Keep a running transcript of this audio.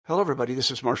Hello, everybody. This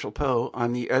is Marshall Poe.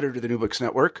 I'm the editor of the New Books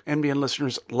Network. NBN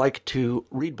listeners like to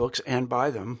read books and buy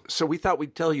them. So we thought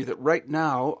we'd tell you that right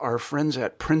now, our friends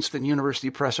at Princeton University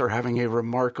Press are having a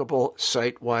remarkable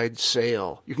site-wide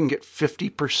sale. You can get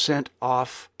 50%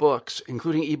 off books,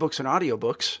 including ebooks and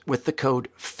audiobooks, with the code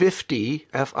 50,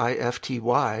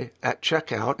 F-I-F-T-Y, at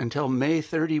checkout until May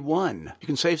 31. You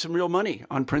can save some real money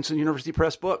on Princeton University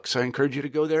Press books. I encourage you to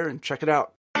go there and check it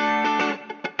out.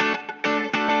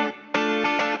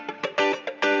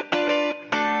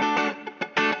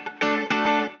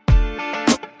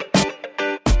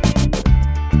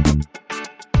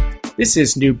 This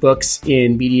is New Books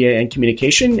in Media and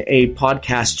Communication, a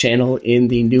podcast channel in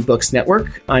the New Books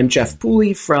Network. I'm Jeff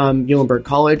Pooley from Muhlenberg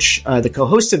College, the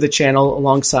co-host of the channel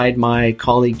alongside my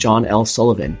colleague John L.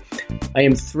 Sullivan. I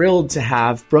am thrilled to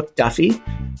have Brooke Duffy,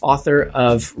 author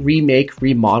of Remake,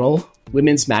 Remodel,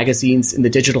 Women's Magazines in the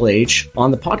Digital Age, on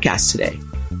the podcast today.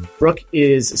 Brooke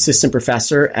is assistant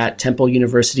professor at Temple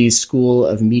University's School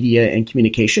of Media and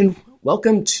Communication.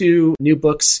 Welcome to New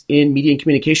Books in Media and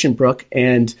Communication, Brooke,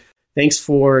 and thanks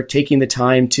for taking the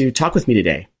time to talk with me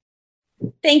today.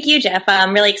 Thank you, Jeff.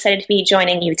 I'm really excited to be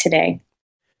joining you today.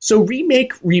 So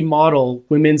Remake, Remodel,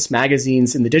 Women's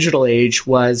Magazines in the Digital Age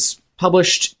was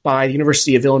published by the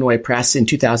University of Illinois Press in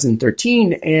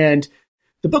 2013, and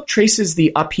the book traces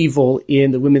the upheaval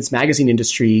in the women's magazine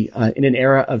industry in an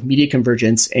era of media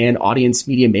convergence and audience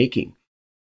media making.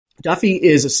 Duffy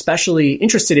is especially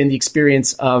interested in the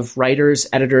experience of writers,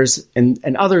 editors, and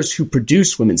others who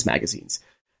produce women's magazines.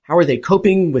 How are they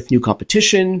coping with new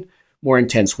competition, more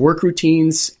intense work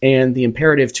routines, and the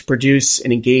imperative to produce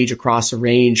and engage across a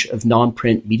range of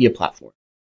non-print media platforms?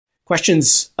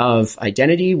 Questions of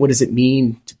identity. What does it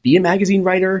mean to be a magazine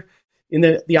writer in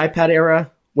the iPad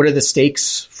era? What are the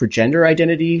stakes for gender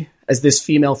identity as this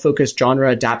female-focused genre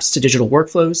adapts to digital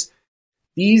workflows?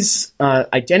 These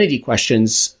identity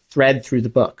questions thread through the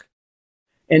book.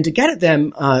 And to get at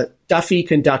them, Duffy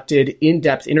conducted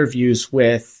in-depth interviews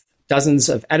with dozens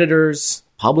of editors,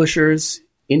 publishers,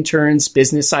 interns,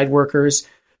 business side workers,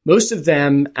 most of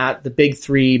them at the big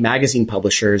three magazine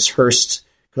publishers, Hearst,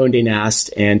 Condé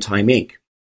Nast, and Time Inc.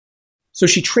 So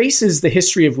she traces the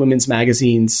history of women's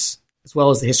magazines, as well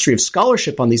as the history of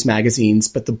scholarship on these magazines,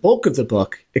 but the bulk of the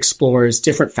book explores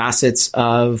different facets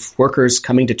of workers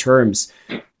coming to terms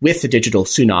with the digital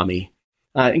tsunami,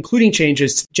 including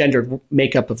changes to gender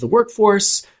makeup of the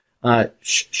workforce,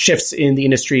 shifts in the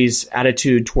industry's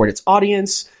attitude toward its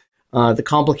audience, the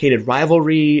complicated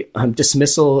rivalry,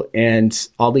 dismissal, and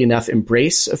oddly enough,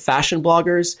 embrace of fashion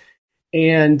bloggers,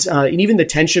 and even the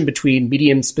tension between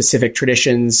medium-specific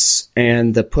traditions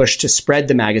and the push to spread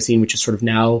the magazine, which is sort of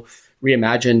now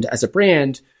reimagined as a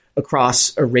brand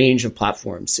across a range of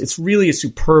platforms. It's really a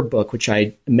superb book, which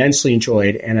I immensely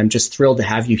enjoyed, and I'm just thrilled to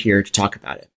have you here to talk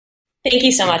about it. Thank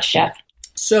you so much, Jeff.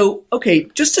 So, okay,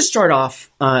 just to start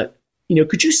off,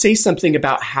 could you say something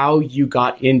about how you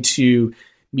got into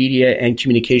media and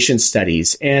communication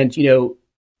studies? And,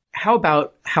 how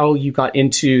about how you got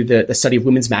into the study of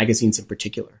women's magazines in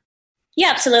particular? Yeah,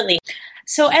 absolutely.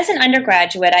 So as an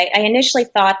undergraduate, I initially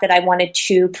thought that I wanted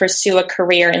to pursue a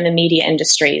career in the media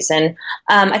industries. And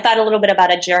I thought a little bit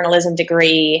about a journalism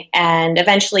degree and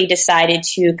eventually decided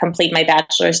to complete my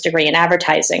bachelor's degree in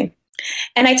advertising.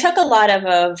 And I took a lot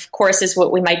of courses,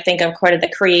 what we might think of kind of the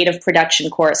creative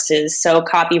production courses, so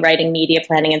copywriting, media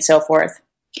planning, and so forth.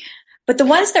 But the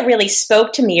ones that really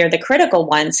spoke to me are the critical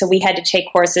ones. So we had to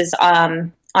take courses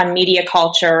on media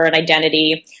culture and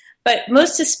identity. But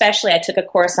most especially, I took a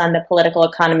course on the political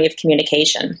economy of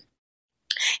communication.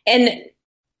 And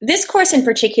this course in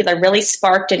particular really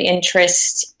sparked an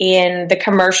interest in the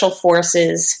commercial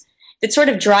forces that sort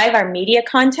of drive our media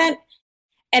content.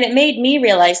 And it made me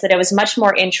realize that I was much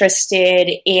more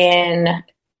interested in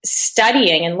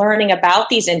studying and learning about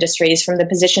these industries from the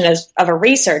position of a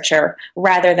researcher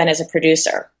rather than as a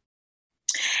producer.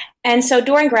 And so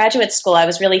during graduate school, I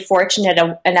was really fortunate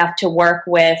enough to work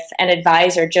with an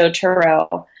advisor, Joe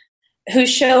Turo, who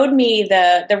showed me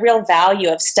the real value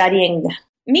of studying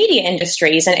media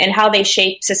industries and how they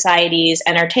shape society's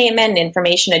entertainment and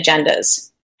information agendas.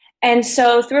 And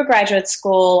so through graduate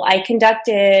school, I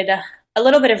conducted a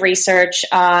little bit of research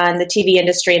on the TV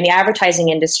industry and the advertising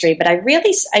industry, but I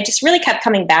just really kept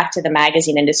coming back to the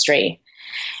magazine industry.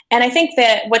 And I think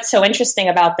that what's so interesting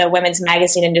about the women's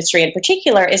magazine industry in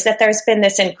particular is that there's been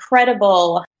this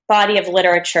incredible body of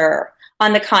literature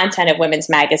on the content of women's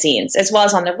magazines, as well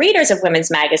as on the readers of women's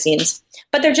magazines.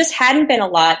 But there just hadn't been a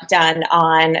lot done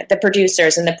on the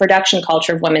producers and the production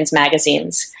culture of women's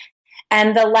magazines.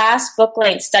 And the last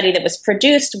book-length study that was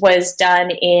produced was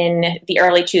done in the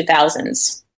early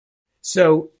 2000s.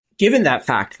 So given that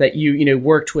fact that you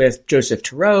worked with Joseph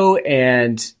Turow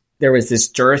and there was this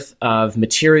dearth of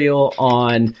material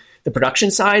on the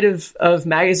production side of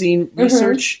magazine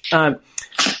research, that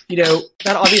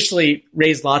obviously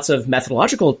raised lots of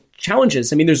methodological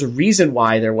challenges. I mean, there's a reason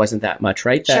why there wasn't that much,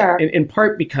 right? That sure. In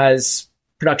part because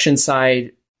production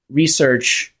side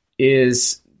research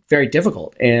is very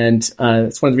difficult. And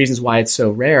it's one of the reasons why it's so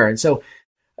rare. And so,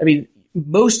 I mean,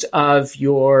 most of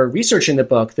your research in the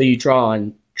book that you draw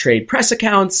on trade press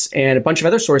accounts and a bunch of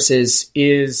other sources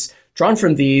is drawn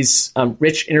from these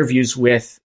rich interviews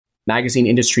with magazine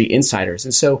industry insiders.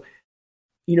 And so,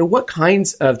 what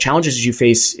kinds of challenges did you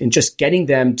face in just getting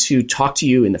them to talk to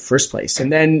you in the first place?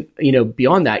 And then,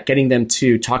 beyond that, getting them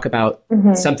to talk about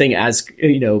something as,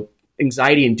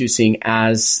 anxiety inducing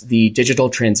as the digital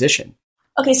transition?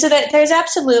 Okay, so there's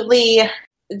absolutely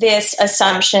this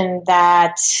assumption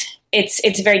that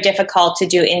it's very difficult to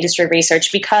do industry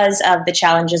research because of the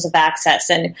challenges of access.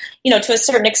 And, to a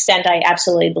certain extent, I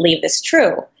absolutely believe this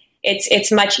true.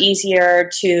 It's much easier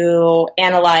to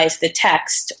analyze the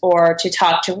text or to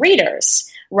talk to readers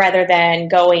rather than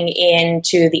going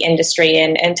into the industry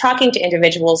and talking to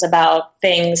individuals about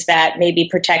things that may be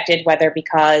protected, whether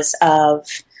because of,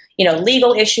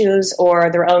 legal issues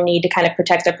or their own need to kind of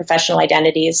protect their professional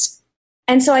identities.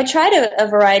 And so I tried a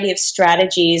variety of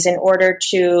strategies in order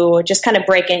to just kind of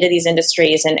break into these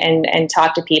industries and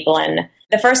talk to people. And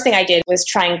the first thing I did was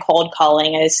trying cold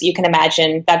calling. As you can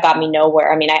imagine, that got me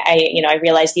nowhere. I mean, I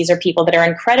realized these are people that are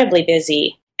incredibly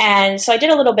busy. And so I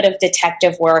did a little bit of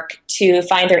detective work to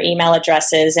find their email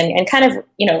addresses and kind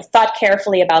of, thought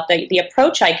carefully about the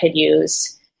approach I could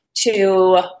use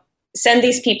to send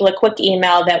these people a quick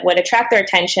email that would attract their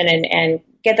attention and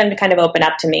get them to kind of open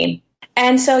up to me.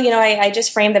 And so, I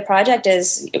just framed the project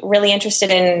as really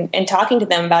interested in talking to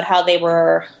them about how they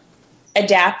were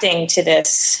adapting to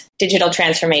this digital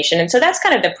transformation. And so that's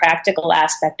kind of the practical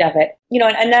aspect of it.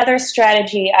 Another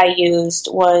strategy I used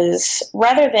was,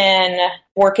 rather than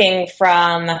working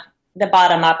from the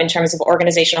bottom up in terms of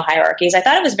organizational hierarchies, I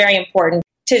thought it was very important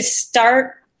to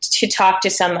start to talk to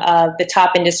some of the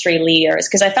top industry leaders,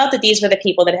 because I felt that these were the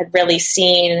people that had really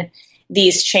seen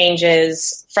these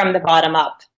changes from the bottom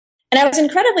up. And I was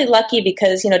incredibly lucky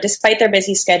because, despite their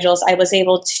busy schedules, I was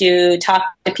able to talk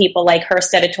to people like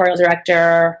Hearst editorial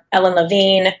director Ellen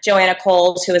Levine, Joanna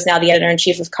Coles, who is now the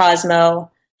editor-in-chief of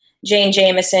Cosmo, Jane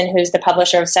Jameson, who's the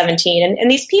publisher of 17. And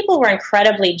these people were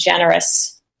incredibly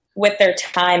generous with their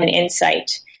time and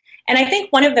insight. And I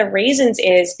think one of the reasons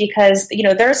is because,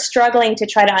 they're struggling to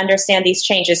try to understand these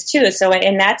changes too. So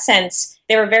in that sense,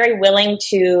 they were very willing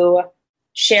to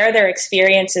share their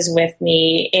experiences with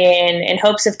me in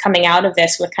hopes of coming out of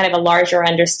this with kind of a larger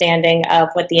understanding of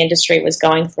what the industry was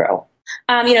going through.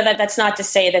 That's not to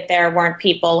say that there weren't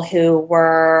people who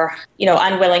were,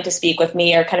 unwilling to speak with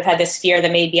me or kind of had this fear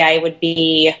that maybe I would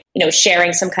be,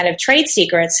 sharing some kind of trade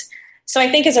secrets. So I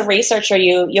think as a researcher,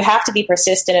 you have to be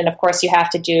persistent, and of course you have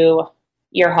to do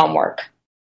your homework.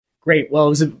 Great. Well, it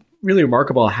was really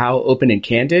remarkable how open and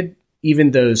candid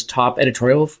even those top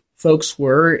editorial folks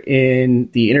were in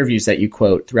the interviews that you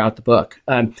quote throughout the book.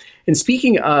 And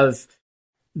speaking of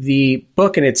the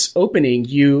book and its opening,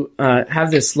 you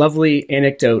have this lovely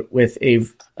anecdote with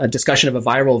a discussion of a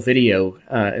viral video.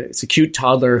 It's a cute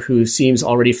toddler who seems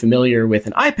already familiar with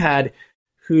an iPad,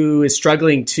 who is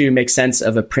struggling to make sense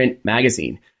of a print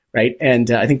magazine, right? And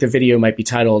I think the video might be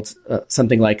titled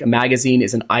something like, "A magazine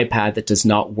is an iPad that does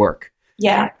not work."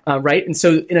 Yeah. Right. And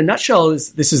so in a nutshell,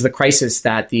 this is the crisis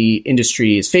that the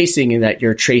industry is facing and that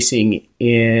you're tracing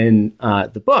in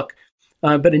the book.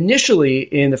 But initially,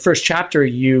 in the first chapter,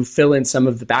 you fill in some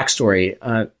of the backstory,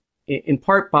 in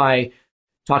part by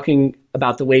talking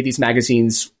about the way these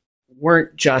magazines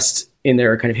weren't just in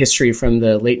their kind of history from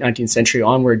the late 19th century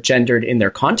onward gendered in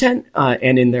their content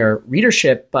and in their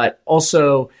readership, but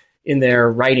also in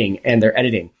their writing and their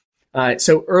editing.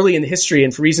 So early in the history,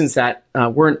 and for reasons that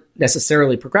weren't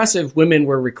necessarily progressive, women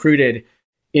were recruited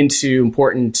into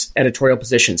important editorial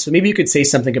positions. So maybe you could say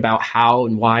something about how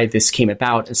and why this came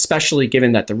about, especially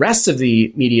given that the rest of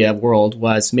the media world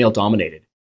was male-dominated.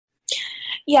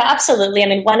 Yeah, absolutely. I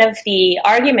mean, one of the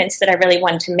arguments that I really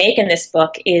wanted to make in this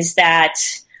book is that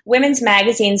women's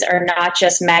magazines are not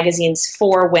just magazines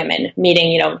for women,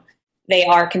 meaning, they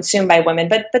are consumed by women,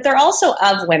 but they're also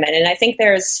of women. And I think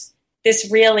there's this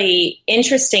really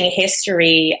interesting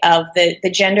history of the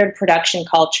gendered production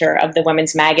culture of the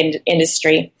women's mag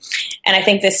industry. And I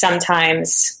think this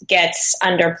sometimes gets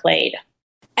underplayed.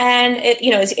 And,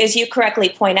 as you correctly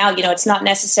point out, it's not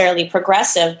necessarily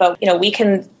progressive, but, we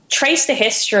can trace the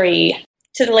history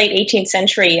to the late 18th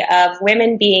century of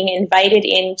women being invited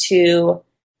into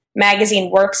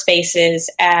magazine workspaces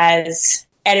as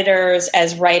editors,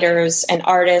 as writers and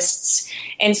artists,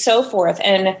 and so forth.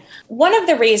 And one of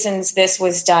the reasons this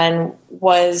was done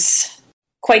was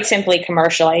quite simply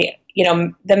commercial.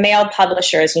 The male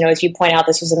publishers, as you point out,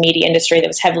 this was a media industry that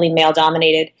was heavily male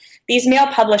dominated. These male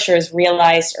publishers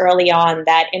realized early on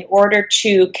that in order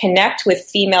to connect with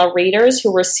female readers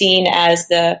who were seen as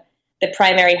the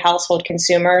primary household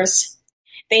consumers,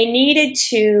 they needed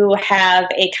to have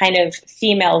a kind of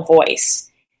female voice.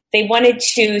 They wanted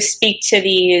to speak to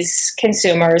these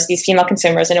consumers, these female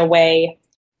consumers, in a way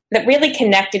that really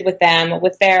connected with them,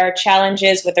 with their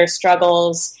challenges, with their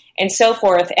struggles, and so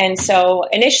forth. And so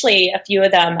initially, a few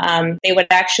of them,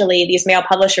 these male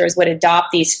publishers would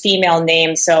adopt these female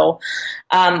names. So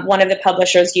one of the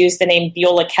publishers used the name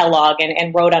Beulah Kellogg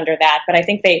and wrote under that. But I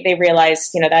think they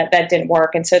realized, that didn't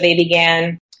work. And so they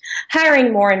began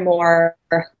hiring more and more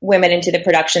women into the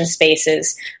production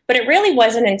spaces. But it really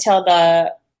wasn't until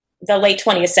the late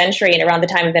 20th century and around the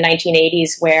time of the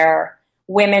 1980s where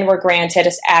women were granted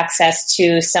access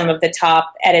to some of the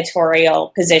top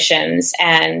editorial positions,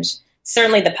 and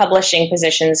certainly the publishing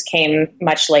positions came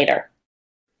much later.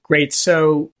 Great.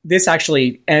 So this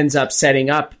actually ends up setting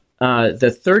up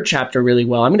the third chapter really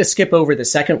well. I'm going to skip over the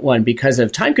second one because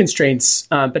of time constraints,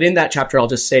 but in that chapter, I'll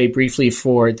just say briefly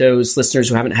for those listeners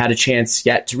who haven't had a chance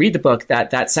yet to read the book,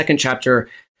 that second chapter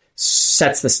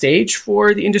sets the stage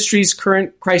for the industry's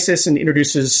current crisis and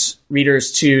introduces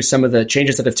readers to some of the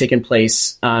changes that have taken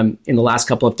place in the last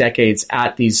couple of decades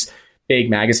at these big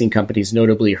magazine companies,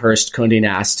 notably Hearst, Condé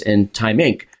Nast, and Time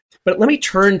Inc. But let me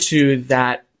turn to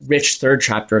that rich third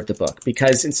chapter of the book,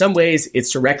 because in some ways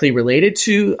it's directly related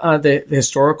to the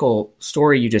historical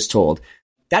story you just told.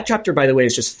 That chapter, by the way,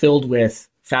 is just filled with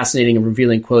fascinating and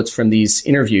revealing quotes from these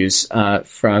interviews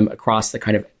from across the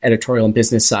kind of editorial and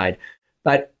business side.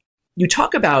 But you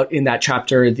talk about in that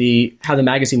chapter how the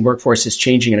magazine workforce is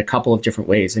changing in a couple of different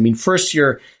ways. I mean, first,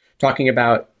 you're talking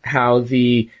about how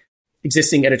the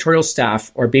existing editorial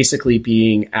staff are basically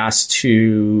being asked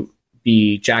to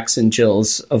be Jacks and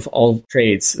Jills of all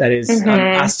trades. That is,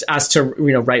 asked to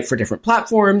write for different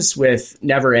platforms with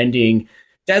never-ending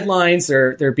deadlines.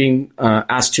 They're being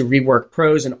asked to rework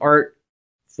prose and art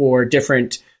for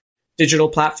different digital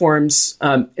platforms.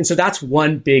 And so that's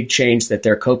one big change that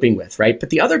they're coping with, right?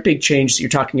 But the other big change that you're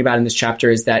talking about in this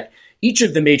chapter is that each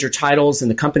of the major titles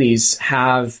and the companies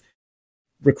have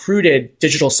recruited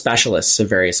digital specialists of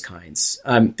various kinds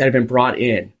that have been brought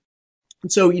in.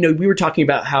 And so, we were talking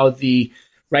about how the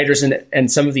writers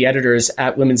and some of the editors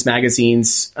at women's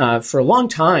magazines for a long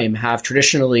time have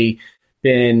traditionally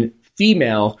been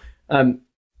female.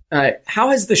 How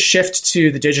has the shift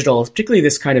to the digital, particularly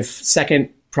this kind of second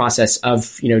process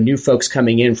of new folks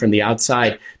coming in from the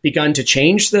outside, begun to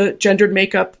change the gendered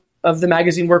makeup of the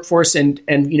magazine workforce, and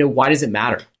why does it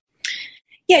matter?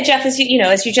 Yeah, Jeff, as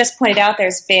you just pointed out,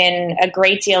 there's been a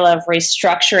great deal of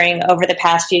restructuring over the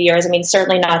past few years. I mean,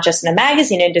 certainly not just in the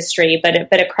magazine industry,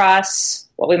 but across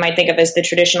what we might think of as the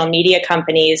traditional media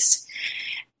companies.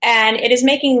 And it is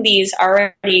making these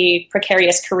already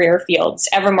precarious career fields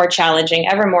ever more challenging,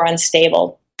 ever more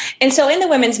unstable. And so in the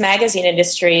women's magazine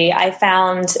industry, I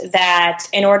found that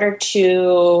in order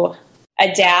to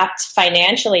adapt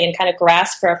financially and kind of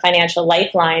grasp for a financial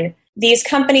lifeline, these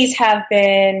companies have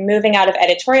been moving out of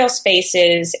editorial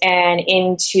spaces and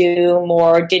into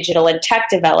more digital and tech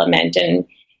development. And,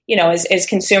 as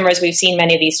consumers, we've seen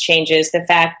many of these changes. The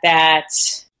fact that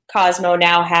Cosmo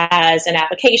now has an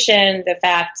application, the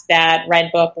fact that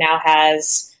Redbook now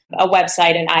has a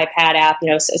website, an iPad app,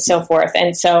 so forth.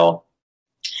 And so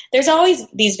there's always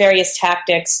these various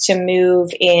tactics to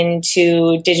move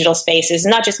into digital spaces,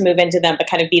 and not just move into them, but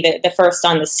kind of be the first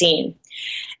on the scene.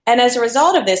 And as a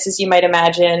result of this, as you might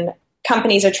imagine,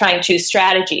 companies are trying two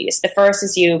strategies. The first,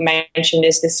 as you mentioned,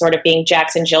 is this sort of being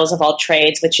Jacks and Jills of all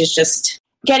trades, which is just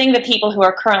getting the people who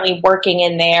are currently working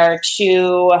in there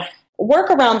to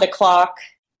work around the clock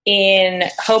in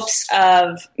hopes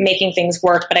of making things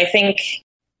work. But I think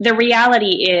the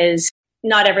reality is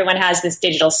not everyone has this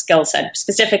digital skill set,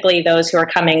 specifically those who are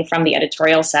coming from the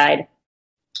editorial side.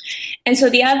 And so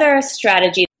the other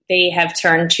strategy they have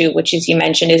turned to, which, as you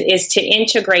mentioned, is to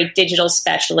integrate digital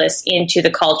specialists into the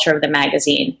culture of the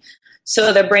magazine.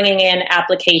 So they're bringing in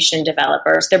application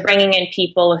developers. They're bringing in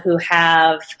people who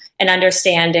have an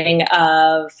understanding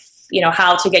of,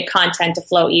 how to get content to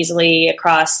flow easily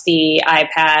across the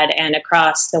iPad and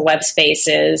across the web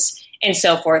spaces and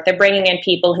so forth. They're bringing in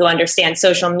people who understand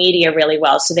social media really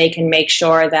well, so they can make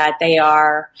sure that they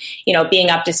are, being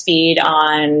up to speed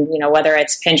on, whether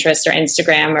it's Pinterest or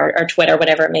Instagram or Twitter,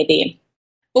 whatever it may be.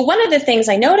 But one of the things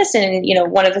I noticed, and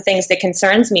one of the things that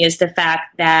concerns me, is the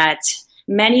fact that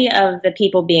many of the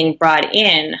people being brought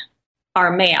in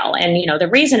are male. And, the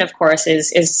reason, of course,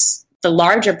 is the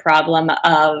larger problem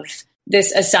of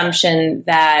this assumption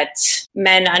that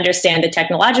men understand the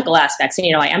technological aspects.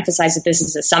 And, I emphasize that this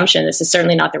is assumption. This is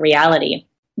certainly not the reality.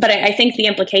 But I think the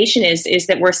implication is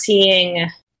that we're seeing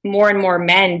more and more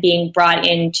men being brought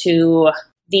into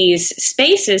these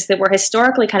spaces that were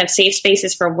historically kind of safe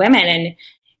spaces for women. And,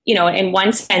 in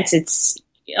one sense, it's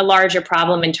a larger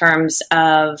problem in terms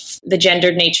of the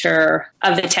gendered nature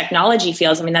of the technology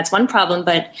fields. I mean, that's one problem,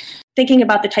 but thinking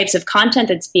about the types of content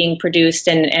that's being produced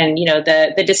and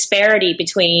the disparity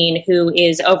between who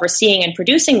is overseeing and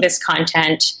producing this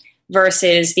content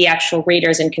versus the actual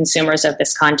readers and consumers of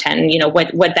this content, and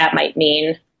what that might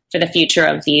mean for the future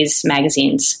of these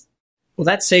magazines. Well,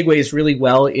 that segues really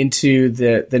well into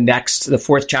the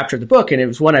fourth chapter of the book, and it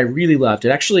was one I really loved. It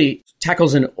actually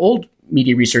tackles an old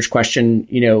media research question,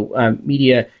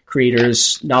 media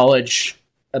creators' knowledge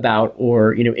about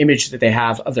or, image that they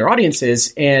have of their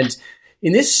audiences. And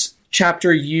in this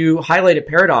chapter, you highlight a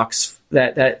paradox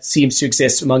that seems to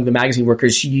exist among the magazine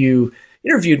workers you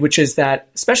interviewed, which is that,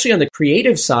 especially on the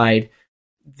creative side,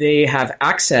 they have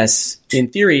access, in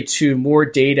theory, to more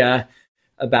data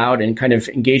about and kind of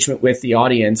engagement with the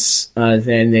audience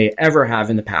than they ever have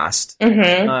in the past.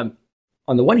 Mm-hmm.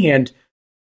 On the one hand,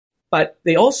 but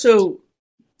they also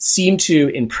seem to,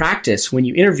 in practice, when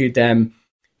you interviewed them,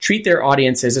 treat their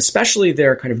audiences, especially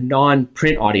their kind of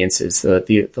non-print audiences,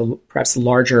 the perhaps the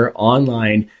larger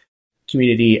online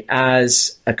community,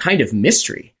 as a kind of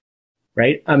mystery,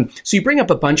 right? So you bring up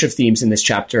a bunch of themes in this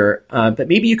chapter, but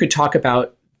maybe you could talk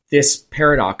about this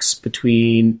paradox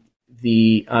between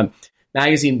the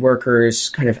magazine workers'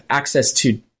 kind of access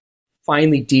to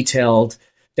finely detailed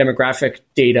demographic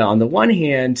data on the one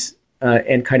hand,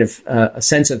 and kind of a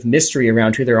sense of mystery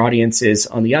around who their audience is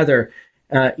on the other.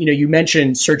 You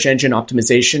mentioned search engine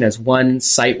optimization as one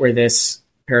site where this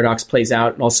paradox plays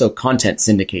out, and also content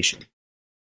syndication.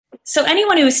 So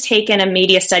anyone who's taken a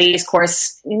media studies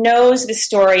course knows the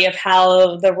story of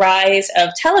how the rise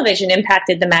of television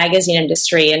impacted the magazine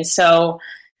industry. And so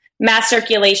mass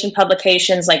circulation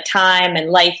publications like Time and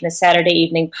Life and the Saturday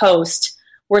Evening Post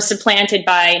were supplanted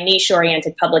by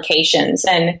niche-oriented publications.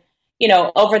 And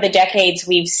over the decades,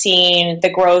 we've seen the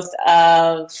growth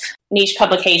of niche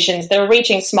publications that are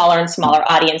reaching smaller and smaller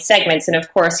audience segments. And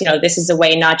of course, this is a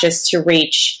way not just to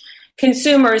reach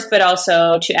consumers, but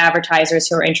also to advertisers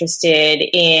who are interested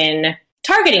in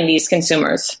targeting these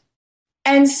consumers.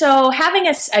 And so having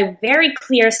a very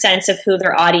clear sense of who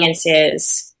their audience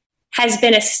is has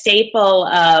been a staple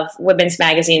of women's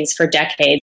magazines for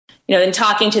decades. In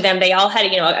talking to them, they all had,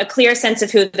 a clear sense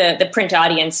of who the print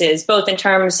audience is, both in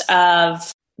terms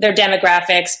of their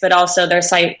demographics, but also their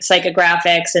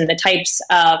psychographics and the types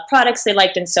of products they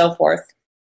liked and so forth.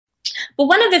 But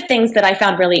one of the things that I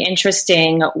found really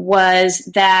interesting was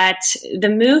that the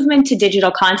movement to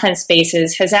digital content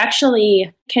spaces has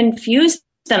actually confused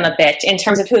them a bit in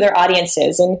terms of who their audience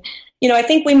is. And, I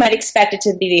think we might expect it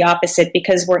to be the opposite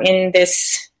because we're in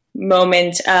this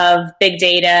moment of big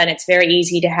data, and it's very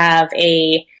easy to have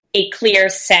a clear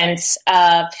sense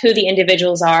of who the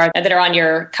individuals are that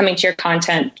are coming to your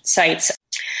content sites.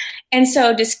 And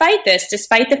so despite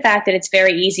the fact that it's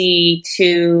very easy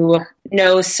to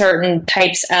know certain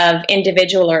types of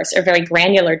individual or very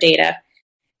granular data,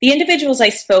 the individuals I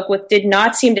spoke with did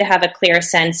not seem to have a clear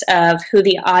sense of who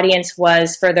the audience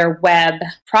was for their web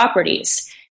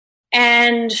properties.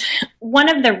 And one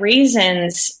of the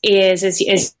reasons is, as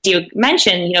you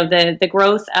mentioned, the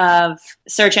growth of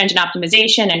search engine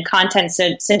optimization and content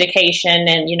syndication,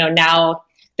 and now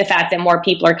the fact that more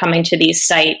people are coming to these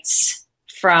sites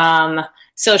from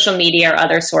social media or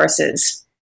other sources.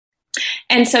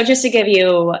 And so, just to give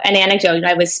you an anecdote,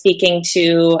 I was speaking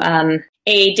to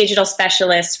a digital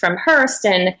specialist from Hearst,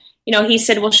 and he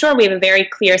said, "Well, sure, we have a very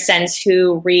clear sense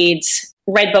who reads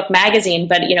Redbook magazine,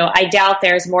 but I doubt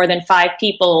there's more than 5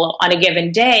 people on a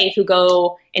given day who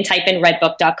go and type in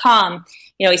redbook.com.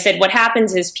 He said what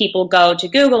happens is people go to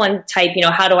Google and type,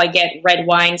 how do I get red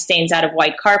wine stains out of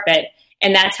white carpet?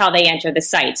 And that's how they enter the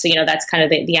site. So, that's kind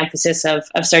of the emphasis of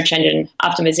search engine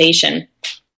optimization.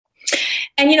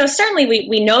 And, certainly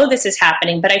we know this is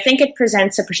happening, but I think it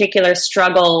presents a particular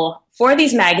struggle for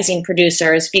these magazine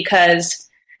producers because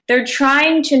they're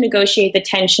trying to negotiate the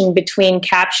tension between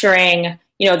capturing,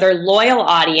 their loyal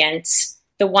audience,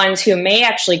 the ones who may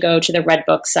actually go to the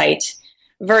Redbook site,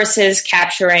 versus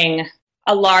capturing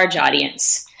a large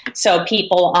audience. So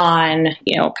people on,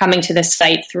 coming to the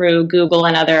site through Google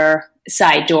and other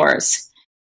side doors.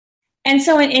 And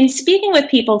so in speaking with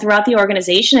people throughout the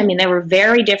organization, I mean, there were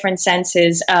very different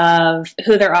senses of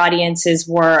who their audiences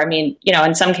were. I mean,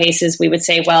 in some cases we would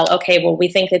say, well, okay, well, we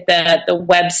think that the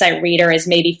website reader is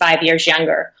maybe 5 years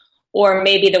younger, or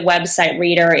maybe the website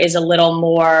reader is a little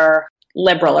more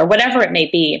liberal, or whatever it may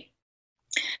be.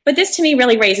 But this to me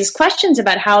really raises questions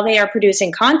about how they are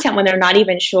producing content when they're not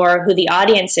even sure who the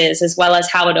audience is, as well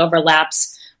as how it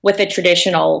overlaps with the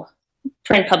traditional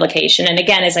print publication. And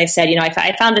again, as I said,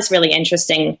 I found this really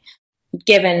interesting,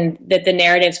 given that the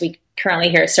narratives we currently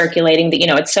hear circulating, that,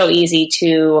 it's so easy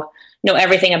to know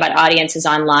everything about audiences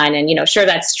online. And, sure,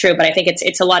 that's true, but I think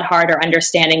it's a lot harder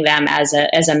understanding them as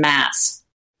a mass.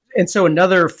 And so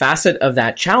another facet of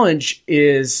that challenge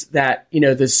is that,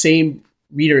 the same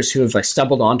readers who have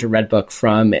stumbled onto Redbook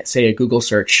from, say, a Google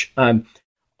search,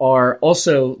 are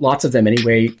also, lots of them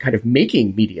anyway, kind of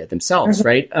making media themselves,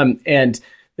 right? And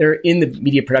they're in the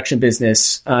media production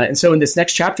business. And so in this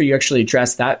next chapter, you actually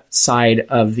address that side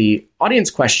of the audience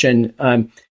question.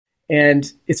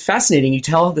 And it's fascinating. You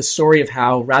tell the story of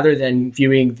how, rather than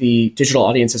viewing the digital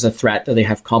audience as a threat, though they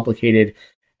have complicated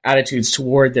attitudes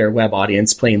toward their web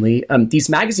audience, plainly, these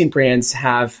magazine brands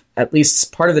have, at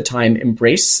least part of the time,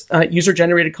 embraced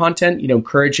user-generated content,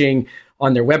 encouraging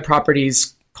on their web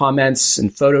properties, comments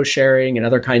and photo sharing and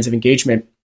other kinds of engagement.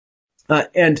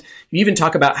 And you even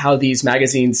talk about how these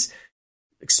magazines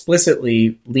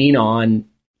explicitly lean on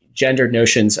gendered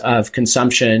notions of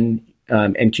consumption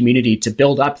and community to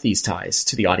build up these ties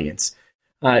to the audience.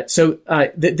 So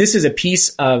this is a piece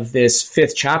of this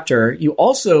fifth chapter. You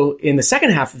also, in the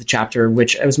second half of the chapter,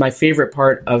 which was my favorite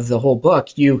part of the whole book,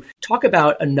 you talk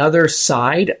about another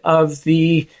side of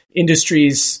the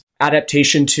industry's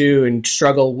adaptation to and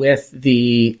struggle with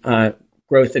the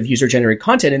growth of user-generated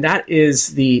content, and that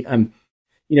is the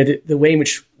way in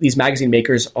which these magazine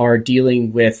makers are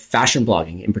dealing with fashion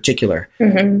blogging in particular,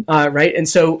 right? And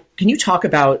so can you talk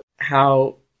about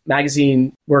how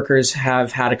magazine workers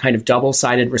have had a kind of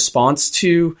double-sided response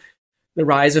to the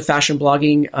rise of fashion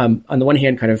blogging? On the one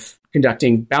hand, kind of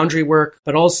conducting boundary work,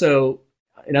 but also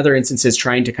in other instances,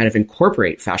 trying to kind of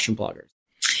incorporate fashion bloggers.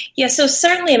 Yeah, so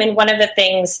certainly, one of the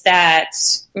things that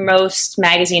most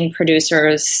magazine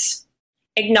producers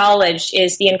acknowledged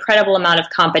is the incredible amount of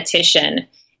competition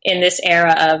in this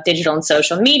era of digital and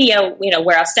social media,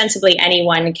 where ostensibly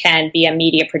anyone can be a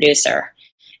media producer.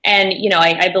 And,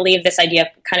 I believe this idea of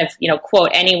kind of, quote,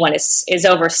 anyone is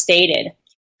overstated.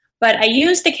 But I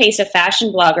use the case of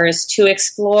fashion bloggers to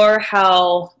explore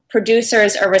how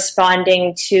producers are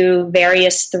responding to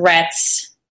various threats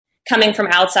coming from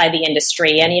outside the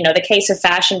industry. And, the case of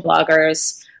fashion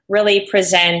bloggers really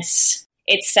presents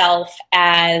itself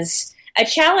as a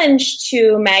challenge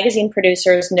to magazine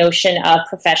producers' notion of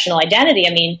professional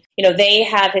identity. They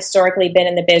have historically been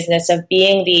in the business of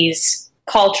being these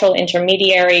cultural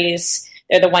intermediaries.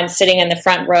 They're the ones sitting in the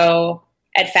front row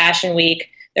at Fashion Week.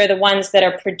 They're the ones that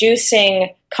are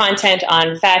producing content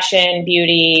on fashion,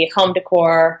 beauty, home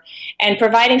decor, and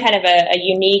providing kind of a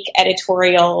unique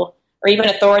editorial or even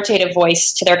authoritative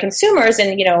voice to their consumers.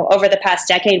 And, over the past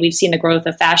decade, we've seen the growth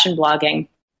of fashion blogging.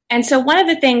 And so one of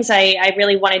the things I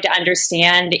really wanted to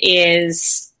understand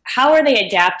is how are they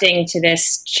adapting to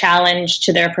this challenge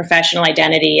to their professional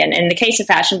identity? And in the case of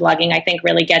fashion blogging, I think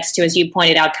really gets to, as you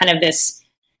pointed out, kind of this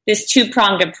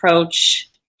two-pronged approach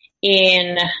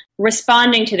in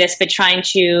responding to this, but trying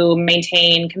to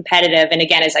maintain competitive. And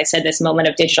again, as I said, this moment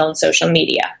of digital and social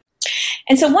media.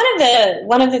 And so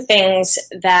one of the things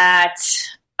that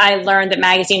I learned that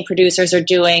magazine producers are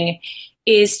doing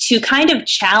is to kind of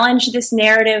challenge this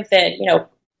narrative that,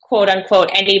 quote unquote,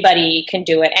 anybody can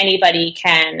do it. Anybody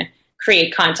can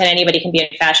create content. Anybody can be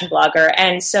a fashion blogger.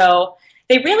 And so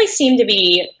they really seem to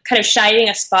be kind of shining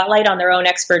a spotlight on their own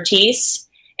expertise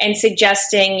and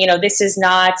suggesting, this is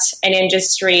not an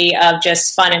industry of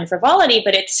just fun and frivolity,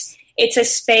 but it's a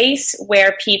space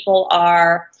where people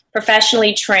are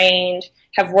professionally trained,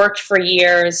 have worked for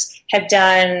years, have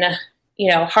done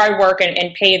hard work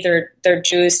and paid their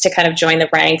dues to kind of join the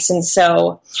ranks. And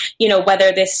so,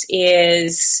 whether this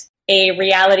is a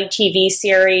reality TV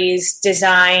series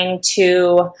designed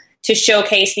to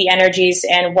showcase the energies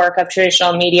and work of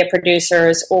traditional media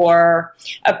producers, or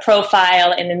a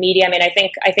profile in the media, I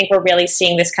think we're really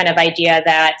seeing this kind of idea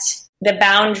that the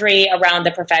boundary around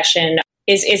the profession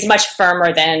is much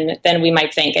firmer than we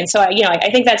might think. And so,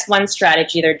 I think that's one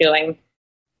strategy they're doing.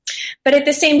 But at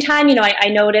the same time, I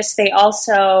noticed they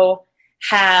also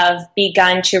have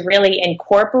begun to really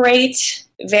incorporate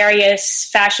various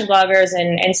fashion bloggers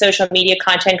and social media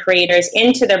content creators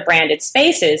into their branded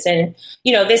spaces. And,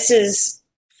 this is,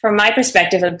 from my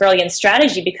perspective, a brilliant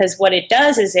strategy, because what it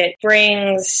does is it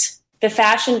brings the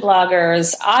fashion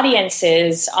bloggers'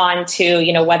 audiences onto,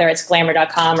 you know, whether it's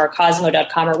glamour.com or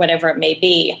cosmo.com or whatever it may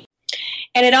be.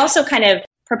 And it also kind of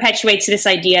perpetuates this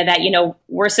idea that, you know,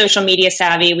 we're social media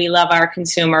savvy, we love our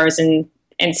consumers and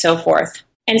so forth.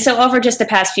 And so over just the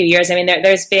past few years, I mean,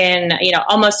 there's been, you know,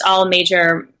 almost all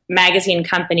major magazine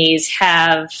companies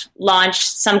have launched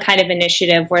some kind of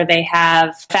initiative where they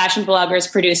have fashion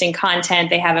bloggers producing content.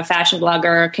 They have a fashion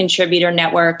blogger contributor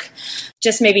network.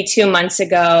 Just maybe 2 months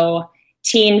ago,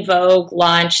 Teen Vogue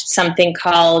launched something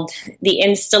called the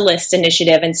InstaList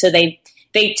initiative. And so they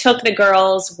took the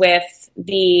girls with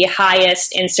the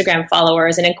highest Instagram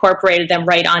followers and incorporated them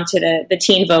right onto the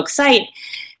Teen Vogue site.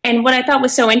 And what I thought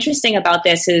was so interesting about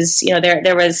this is, you know,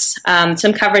 there was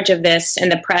some coverage of this in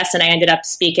the press, and I ended up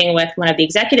speaking with one of the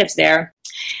executives there.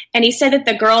 And he said that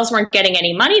the girls weren't getting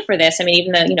any money for this. I mean,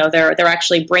 even though, you know, they're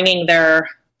actually bringing their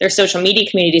social media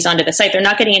communities onto the site, they're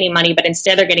not getting any money, but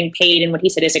instead they're getting paid in what he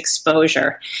said is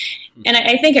exposure. And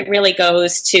I think it really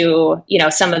goes to, you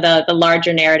know, some of the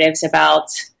larger narratives about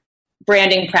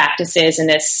branding practices in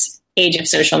this age of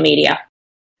social media.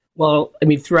 Well, I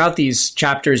mean, throughout these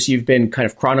chapters, you've been kind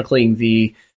of chronicling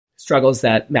the struggles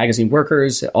that magazine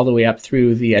workers, all the way up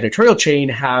through the editorial chain,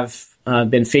 have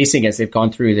been facing as they've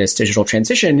gone through this digital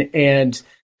transition. And,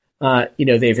 you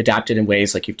know, they've adapted in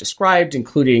ways like you've described,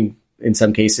 including, in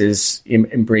some cases,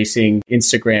 embracing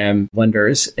Instagram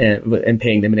wonders and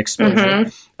paying them an exposure.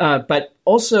 Mm-hmm. But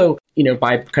also, you know,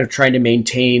 by kind of trying to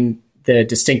maintain the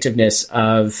distinctiveness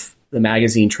of the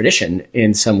magazine tradition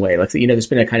in some way. Like, you know, there's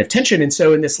been a kind of tension. And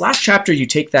so in this last chapter, you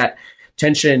take that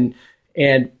tension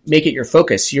and make it your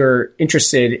focus. You're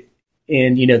interested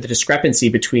in, you know, the discrepancy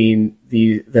between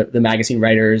the magazine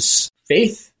writers'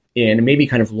 faith in and maybe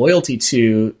kind of loyalty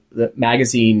to the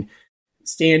magazine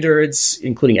standards,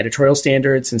 including editorial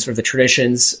standards and sort of the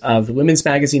traditions of the women's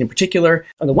magazine in particular,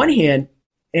 on the one hand,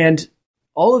 and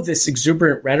all of this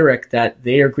exuberant rhetoric that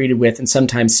they are greeted with and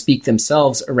sometimes speak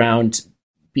themselves around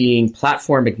being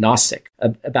platform agnostic,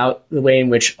 about the way in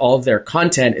which all of their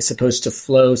content is supposed to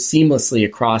flow seamlessly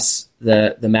across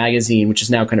the magazine, which is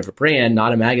now kind of a brand,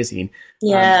 not a magazine.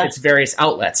 Yeah. It's various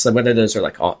outlets, so whether those are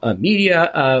like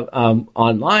media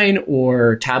online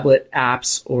or tablet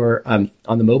apps or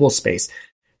on the mobile space.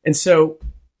 And so,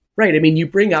 right, I mean, you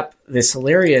bring up this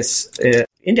hilarious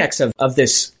index of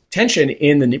this tension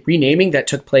in the renaming that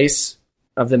took place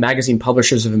of the Magazine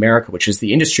Publishers of America, which is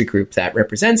the industry group that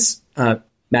represents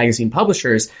magazine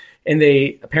publishers, and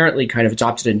they apparently kind of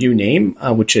adopted a new name,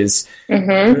 which is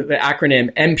the acronym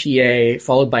MPA,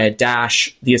 followed by a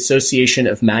dash, the Association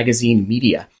of Magazine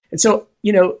Media. And so,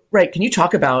 you know, right, can you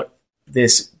talk about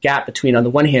this gap between, on the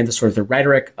one hand, the sort of the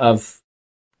rhetoric of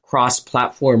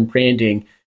cross-platform branding,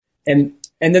 and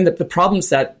then the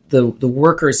problems that the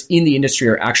workers in the industry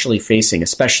are actually facing,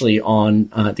 especially on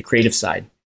the creative side?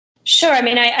 Sure. I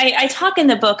mean, I talk in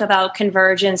the book about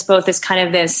convergence, both as kind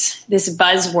of this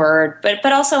buzzword,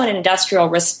 but also an industrial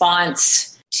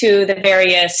response to the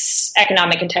various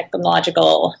economic and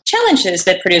technological challenges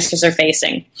that producers are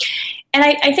facing. And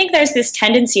I think there's this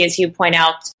tendency, as you point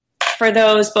out, for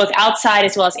those both outside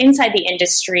as well as inside the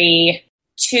industry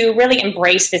to really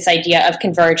embrace this idea of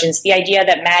convergence, the idea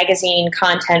that magazine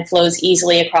content flows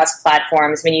easily across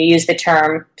platforms. When you use the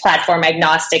term platform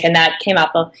agnostic, and that came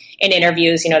up in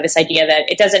interviews, you know, this idea that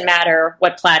it doesn't matter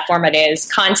what platform it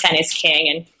is, content is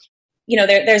king. And, you know,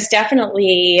 there's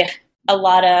definitely a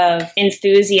lot of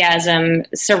enthusiasm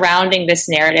surrounding this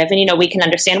narrative. And, you know, we can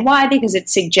understand why, because it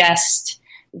suggests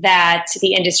that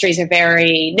the industries are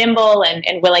very nimble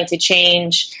and willing to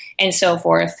change and so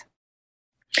forth.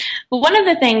 But one of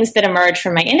the things that emerged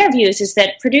from my interviews is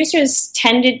that producers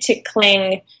tended to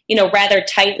cling, you know, rather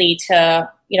tightly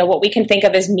to, you know, what we can think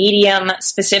of as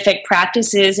medium-specific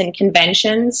practices and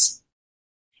conventions.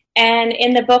 And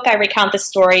in the book, I recount the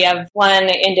story of one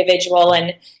individual,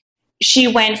 and she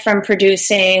went from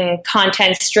producing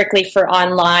content strictly for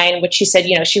online, which she said,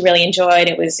 you know, she really enjoyed.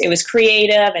 It was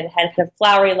creative and had kind of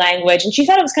flowery language, and she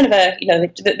thought it was kind of a, you know,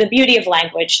 the beauty of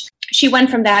language. She went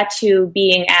from that to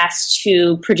being asked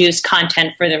to produce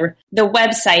content for the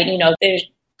website. You know, the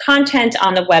content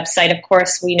on the website, of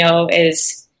course, we know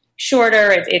is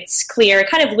shorter, it's clear, it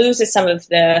kind of loses some of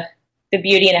the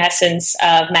beauty and essence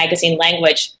of magazine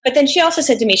language. But then she also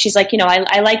said to me, she's like, you know,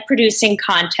 I like producing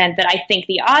content that I think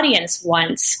the audience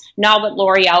wants, not what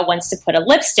L'Oreal wants to put a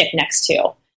lipstick next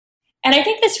to. And I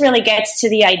think this really gets to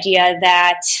the idea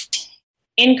that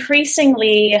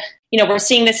increasingly, you know, we're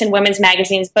seeing this in women's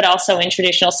magazines, but also in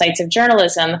traditional sites of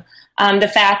journalism,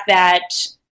 the fact that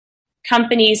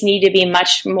companies need to be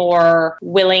much more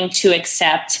willing to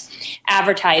accept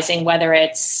advertising, whether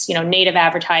it's, native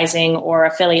advertising or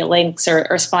affiliate links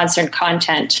or sponsored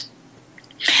content.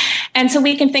 And so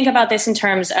we can think about this in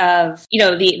terms of,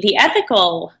 the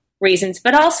ethical reasons,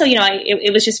 but also,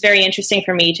 it was just very interesting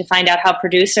for me to find out how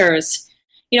producers,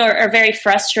 are very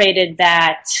frustrated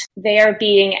that they are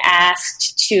being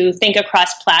asked to think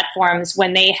across platforms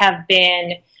when they have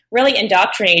been really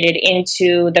indoctrinated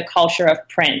into the culture of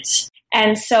print.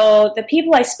 And so the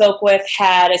people I spoke with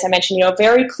had, as I mentioned, a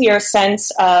very clear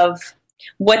sense of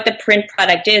what the print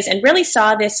product is and really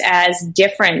saw this as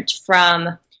different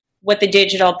from what the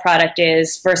digital product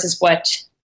is versus what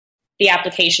the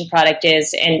application product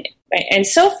is and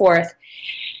so forth.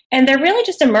 And there really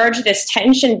just emerged this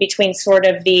tension between sort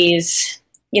of these,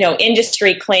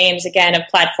 industry claims, again, of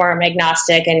platform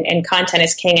agnostic and content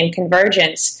is king and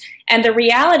convergence, and the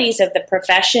realities of the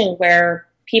profession where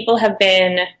people have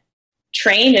been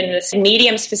trained in this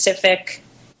medium-specific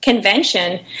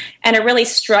convention and are really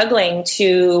struggling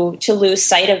to lose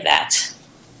sight of that.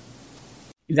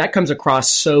 That comes across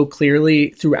so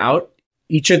clearly throughout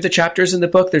each of the chapters in the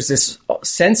book. There's this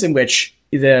sense in which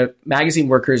the magazine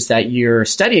workers that you're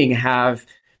studying have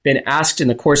been asked in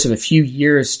the course of a few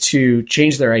years to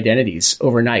change their identities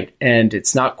overnight, and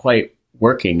it's not quite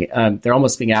working. They're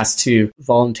almost being asked to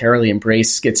voluntarily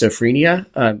embrace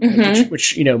schizophrenia,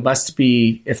 which must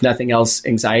be, if nothing else,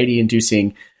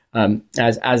 anxiety-inducing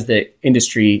as the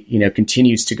industry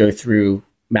continues to go through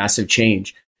massive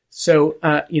change. So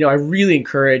I really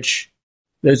encourage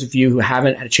those of you who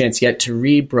haven't had a chance yet to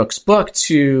read Brooke's book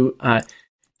to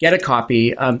get a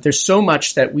copy. There's so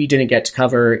much that we didn't get to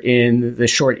cover in the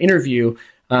short interview.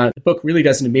 The book really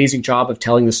does an amazing job of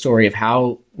telling the story of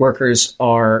how workers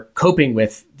are coping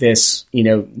with this,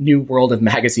 new world of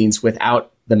magazines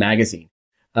without the magazine.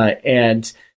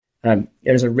 And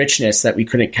there's a richness that we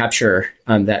couldn't capture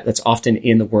that's often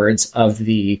in the words of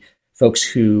the folks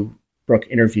who Brooke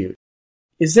interviewed.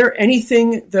 Is there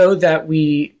anything, though, that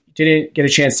we didn't get a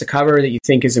chance to cover that you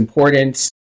think is important?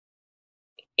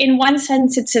 In one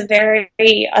sense, it's a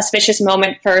very auspicious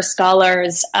moment for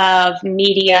scholars of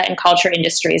media and culture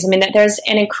industries. I mean, there's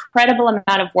an incredible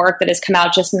amount of work that has come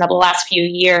out just in the last few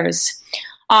years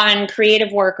on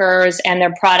creative workers and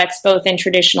their products, both in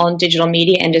traditional and digital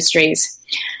media industries.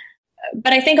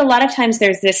 But I think a lot of times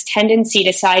there's this tendency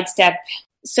to sidestep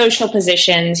social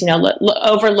positions,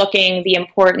 overlooking the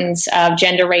importance of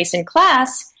gender, race, and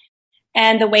class,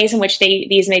 and the ways in which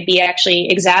these may be actually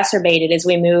exacerbated as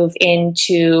we move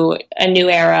into a new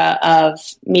era of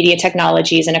media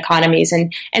technologies and economies.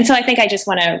 And so I think I just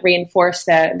want to reinforce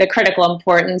the critical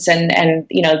importance and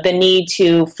the need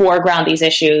to foreground these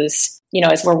issues,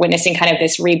 as we're witnessing kind of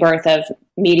this rebirth of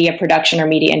media production or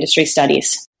media industry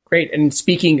studies. Great. And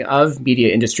speaking of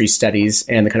media industry studies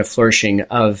and the kind of flourishing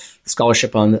of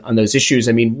scholarship on those issues,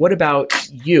 I mean, what about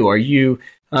you? Are you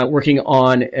working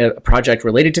on a project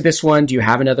related to this one? Do you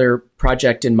have another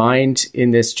project in mind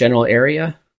in this general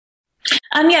area?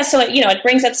 So, it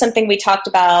brings up something we talked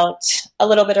about a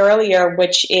little bit earlier,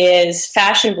 which is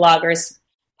fashion bloggers,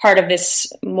 part of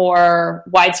this more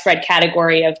widespread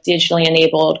category of digitally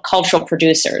enabled cultural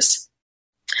producers.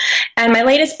 And my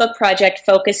latest book project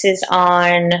focuses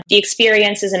on the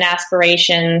experiences and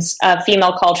aspirations of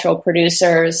female cultural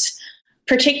producers,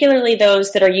 particularly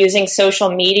those that are using social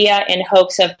media in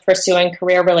hopes of pursuing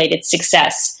career-related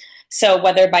success. So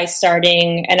whether by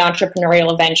starting an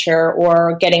entrepreneurial venture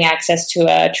or getting access to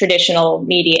a traditional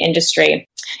media industry.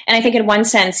 And I think in one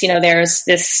sense, there's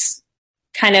this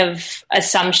kind of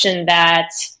assumption that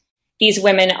these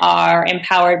women are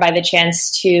empowered by the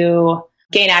chance to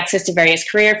gain access to various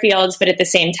career fields, but at the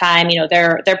same time,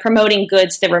 they're promoting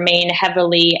goods that remain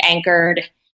heavily anchored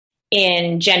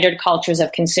in gendered cultures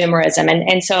of consumerism.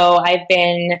 And so I've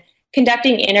been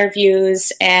conducting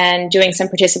interviews and doing some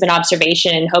participant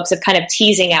observation in hopes of kind of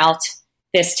teasing out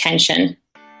this tension.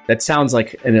 That sounds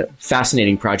like a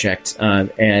fascinating project,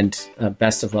 and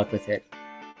best of luck with it.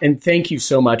 And thank you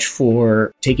so much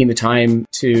for taking the time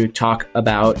to talk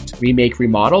about Remake,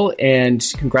 Remodel. And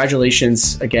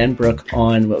congratulations again, Brooke,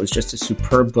 on what was just a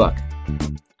superb book.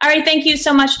 All right. Thank you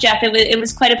so much, Jeff. It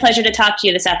was quite a pleasure to talk to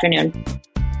you this afternoon.